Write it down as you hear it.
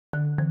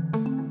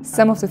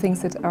Some of the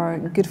things that are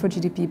good for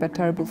GDP but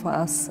terrible for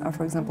us are,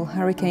 for example,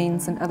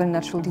 hurricanes and other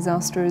natural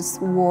disasters,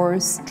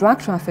 wars, drug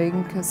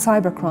trafficking,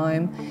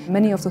 cybercrime.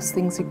 Many of those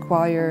things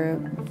require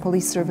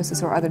police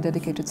services or other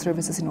dedicated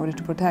services in order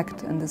to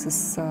protect, and this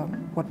is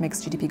what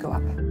makes GDP go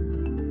up.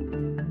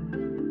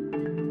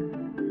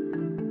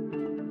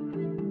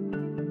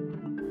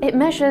 It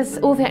measures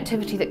all the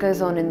activity that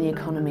goes on in the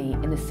economy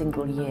in a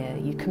single year.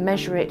 You can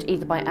measure it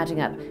either by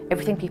adding up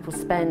everything people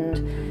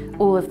spend,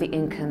 all of the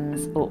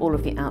incomes or all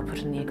of the output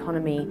in the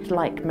economy,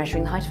 like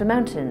measuring the height of a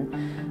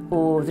mountain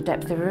or the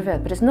depth of a river,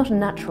 but it's not a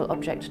natural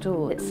object at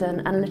all. It's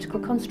an analytical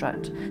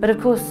construct. But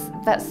of course,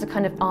 that's a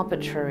kind of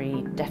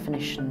arbitrary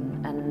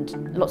definition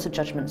and lots of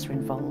judgments are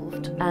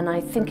involved. And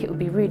I think it would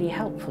be really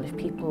helpful if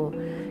people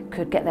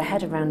could get their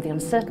head around the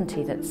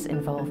uncertainty that's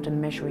involved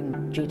in measuring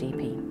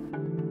GDP.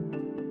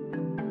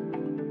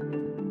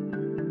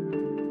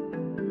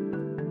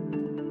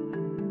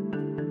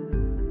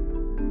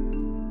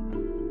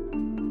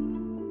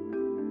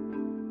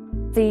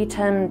 The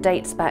term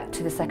dates back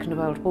to the Second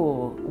World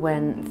War,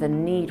 when the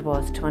need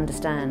was to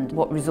understand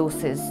what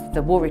resources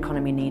the war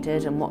economy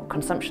needed and what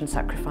consumption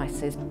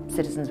sacrifices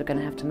citizens were going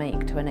to have to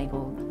make to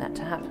enable that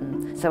to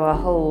happen. So our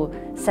whole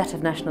set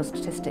of national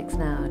statistics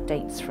now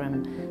dates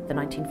from the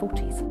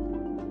 1940s.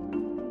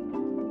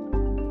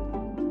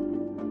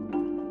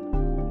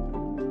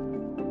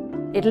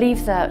 It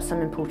leaves out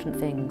some important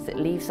things. It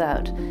leaves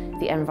out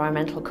the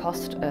environmental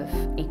cost of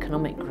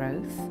economic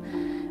growth,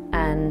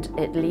 and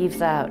it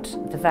leaves out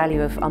the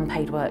value of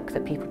unpaid work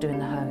that people do in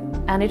the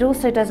home. And it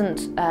also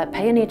doesn't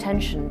pay any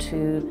attention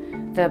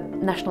to the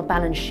national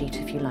balance sheet,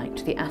 if you like,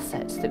 to the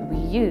assets that we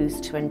use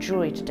to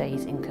enjoy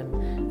today's income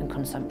and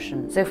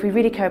consumption. So if we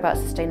really care about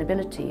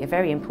sustainability, a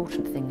very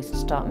important thing is to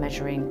start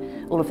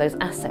measuring all of those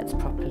assets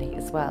properly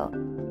as well.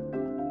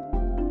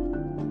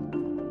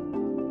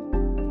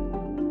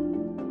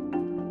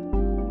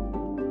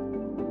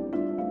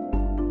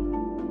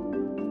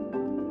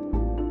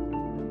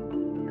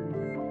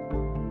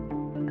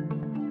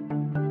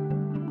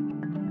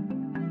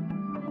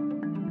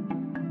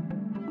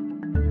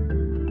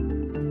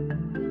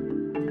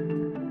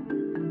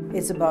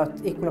 It's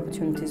about equal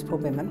opportunities for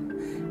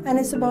women, and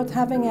it's about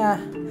having a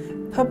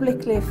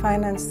publicly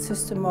financed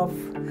system of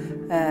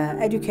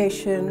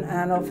education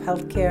and of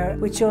healthcare,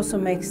 which also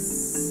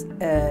makes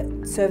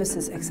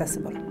services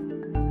accessible.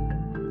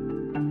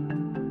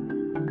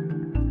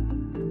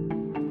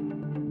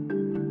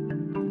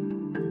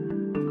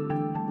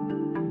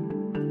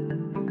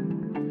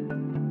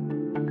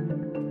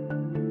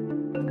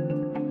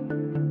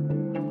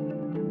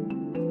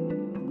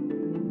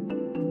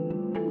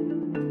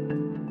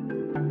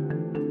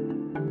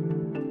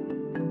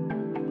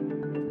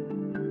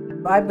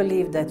 I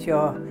believe that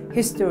your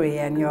history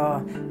and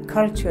your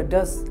culture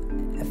does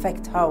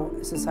affect how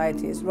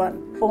society is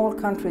run. All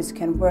countries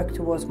can work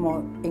towards more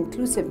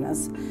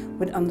inclusiveness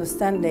with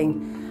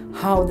understanding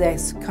how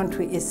this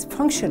country is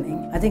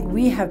functioning. I think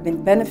we have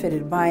been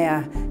benefited by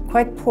a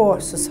quite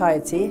poor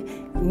society,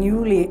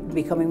 newly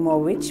becoming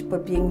more rich,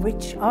 but being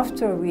rich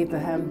after we've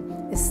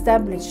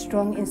established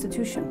strong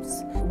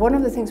institutions. One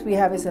of the things we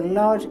have is a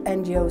large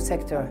NGO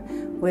sector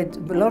with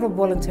a lot of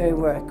voluntary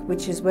work,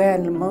 which is where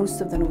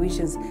most of the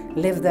Norwegians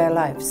live their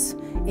lives,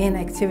 in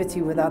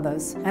activity with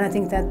others. And I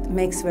think that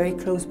makes very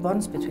close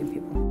bonds between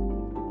people.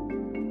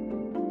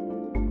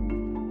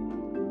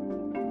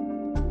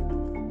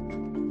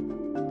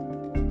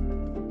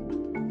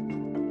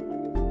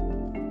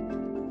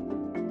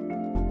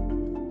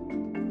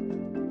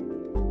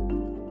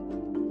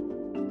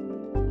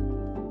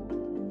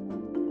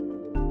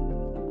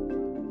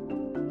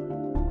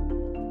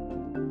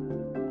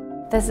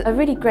 There's a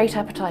really great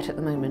appetite at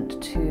the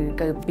moment to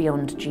go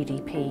beyond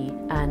GDP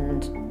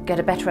and get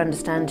a better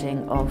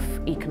understanding of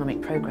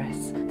economic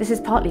progress. This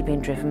is partly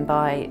being driven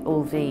by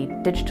all the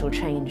digital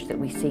change that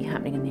we see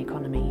happening in the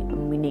economy,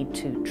 and we need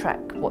to track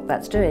what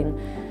that's doing,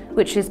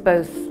 which is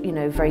both,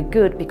 very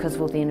good because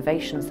of all the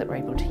innovations that we're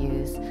able to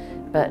use,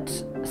 but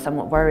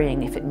somewhat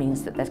worrying if it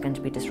means that there's going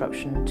to be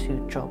disruption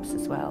to jobs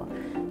as well.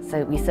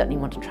 So we certainly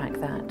want to track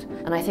that.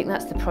 And I think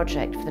that's the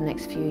project for the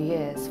next few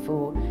years,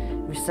 for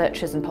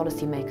researchers and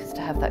policymakers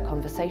to have that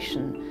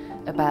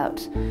conversation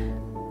about,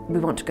 we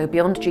want to go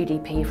beyond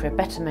GDP for a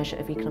better measure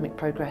of economic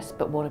progress,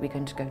 but what are we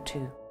going to go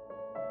to?